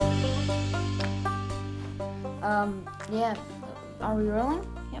Yeah. Are we rolling?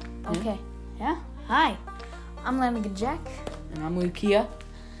 Yep. Okay. Yeah. Hi. I'm Lanigan Jack. And I'm Lukia.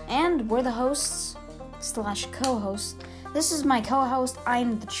 And we're the hosts / co-hosts. This is my co-host.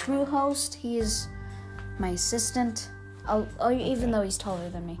 I'm the true host. He is my assistant. Even though he's taller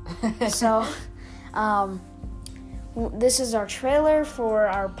than me. So, this is our trailer for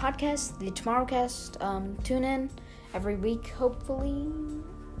our podcast, the Tomorrowcast. Tune in every week, hopefully.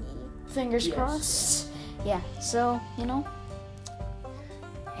 Fingers crossed. Yeah, so,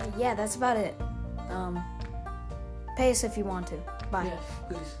 yeah, that's about it. Pay us if you want to. Bye. Yeah,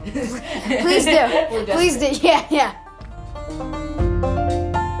 please. Please do. Please do. Yeah.